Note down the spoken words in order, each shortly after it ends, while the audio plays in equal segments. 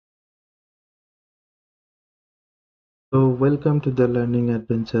So welcome to the learning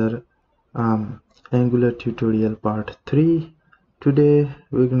adventure Angular tutorial part 3. Today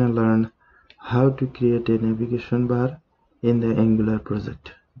we're gonna learn how to create a navigation bar in the Angular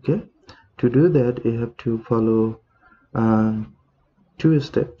project. Okay, to do that you have to follow two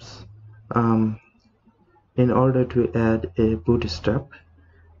steps in order to add a bootstrap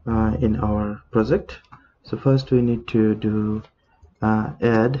in our project. So first we need to do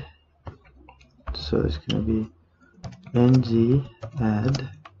add. So it's gonna be ng add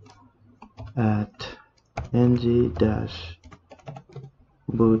at ng dash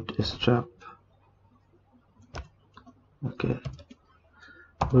bootstrap. Okay,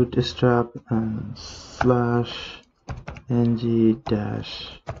 bootstrap and slash ng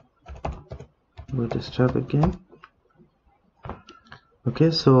dash bootstrap again.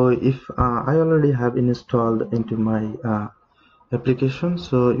 Okay, so if I already have installed into my application,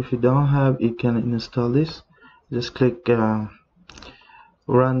 so if you don't have, you can install this. Just click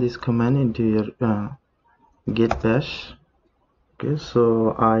run this command into your git bash. Okay,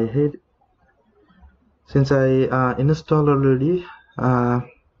 so I hit, since I installed already,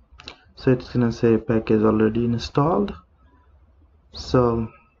 so it's gonna say package already installed. So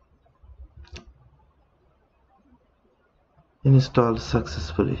installed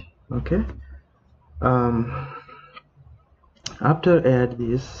successfully. Okay, after add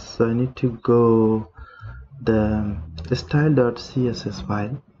this, so I need to go the style.css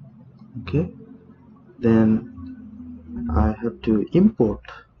file. Okay, then I have to import.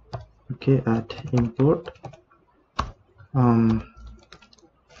 Okay, at import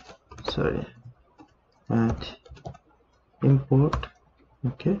at import.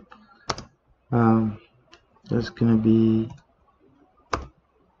 Okay, there's gonna be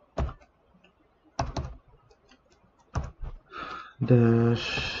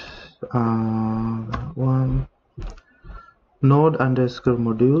dash one node underscore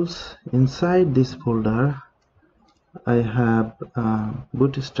modules. Inside this folder I have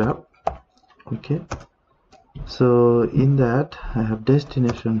bootstrap. Okay, so in that I have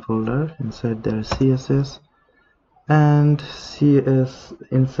destination folder. Inside there is css, and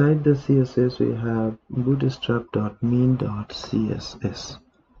inside the css we have bootstrap.mean.css.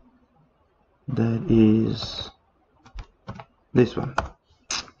 that is this one.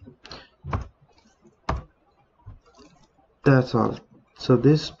 That's all. So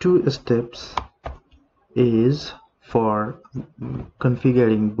these two steps is for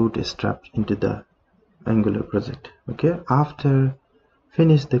configuring bootstrap into the Angular project. Okay, after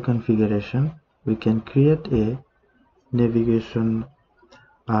finish the configuration, we can create a navigation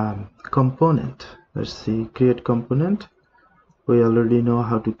component. Let's see, create component. We already know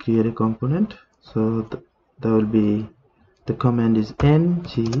how to create a component, so there will be, the command is ng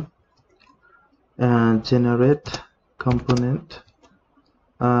generate component.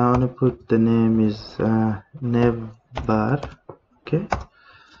 I want to put the name is navbar. Okay,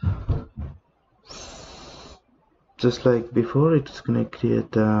 just like before, it's gonna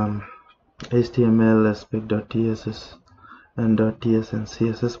create HTML aspect.tss and .ts and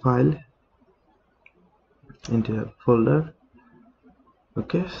css file into a folder.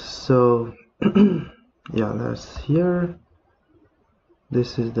 Okay, so yeah, that's here.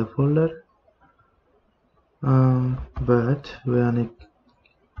 This is the folder, but we want to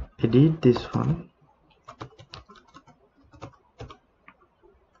edit this one.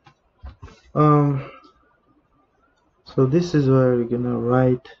 So this is where we're gonna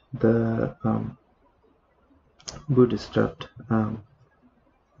write the bootstrap.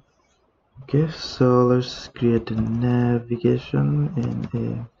 Okay, so let's create a navigation in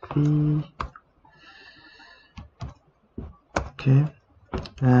a okay,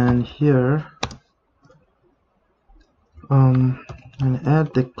 and here and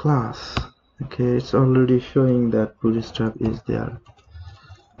add the class. Okay, it's already showing that bootstrap is there.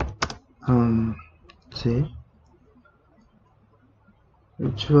 See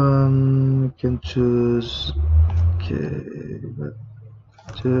which one we can choose. Okay, but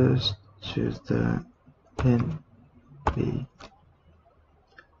just choose the NV. You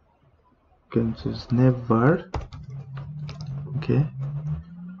can choose navbar. Okay,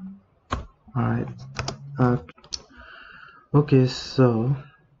 all right. Okay, so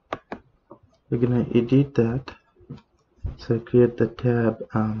we're gonna edit that. So create the tab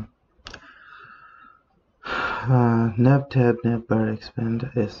nav tab navbar expand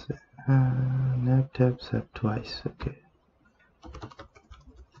s nav tab sub twice. Okay,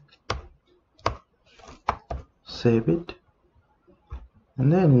 save it,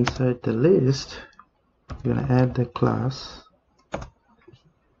 and then inside the list we're gonna add the class.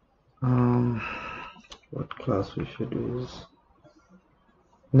 What class we should use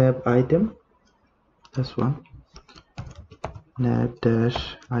nav item. This one, nav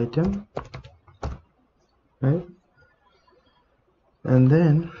dash item, right? And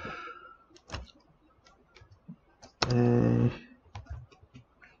then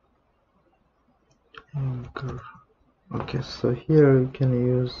anchor. Okay, so here we can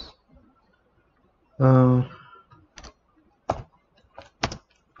use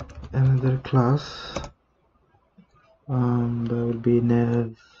another class. That would be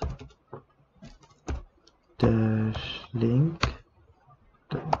nav dash link.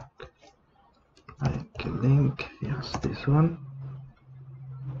 Link, yes, this one,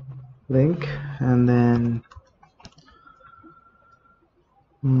 link, and then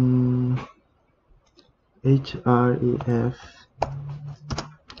href,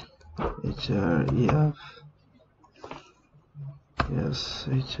 yes,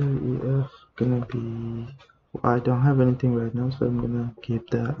 href gonna be, I don't have anything right now, so I'm gonna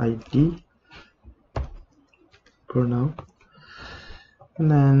keep the ID for now, and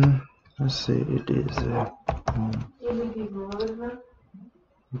then let's say it is home.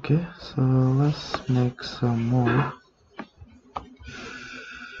 Okay, so let's make some more.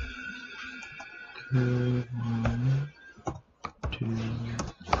 Okay, 1, 2,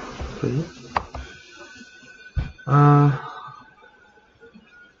 3.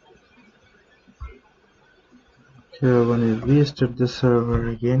 Okay, I'm gonna restart the server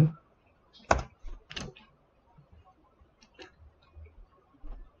again.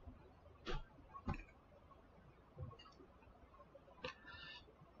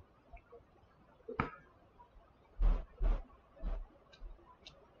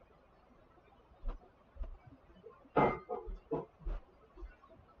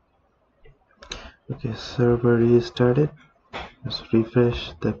 Okay, server restarted. Let's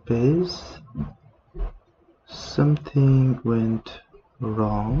refresh the page. Something went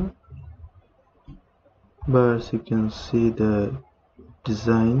wrong, but as you can see, the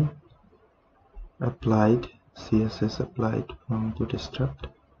design applied, CSS applied from bootstrap.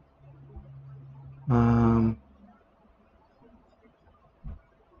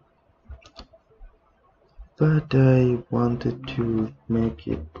 But I wanted to make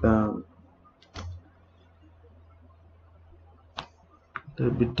it a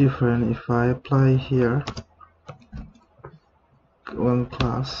bit different. If I apply here one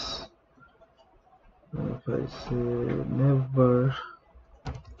class, if I say never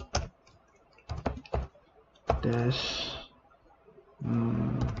dash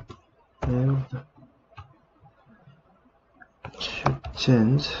never should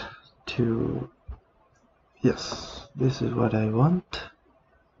change to, yes, this is what I want.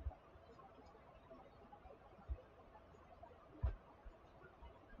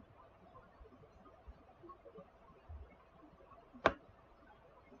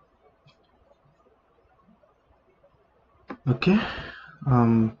 Okay,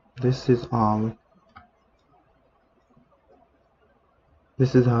 this is all.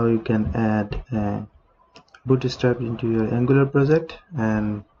 This is how you can add bootstrap into your Angular project,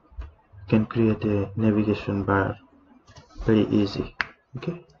 and you can create a navigation bar very easy.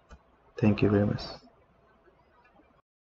 Okay, thank you very much.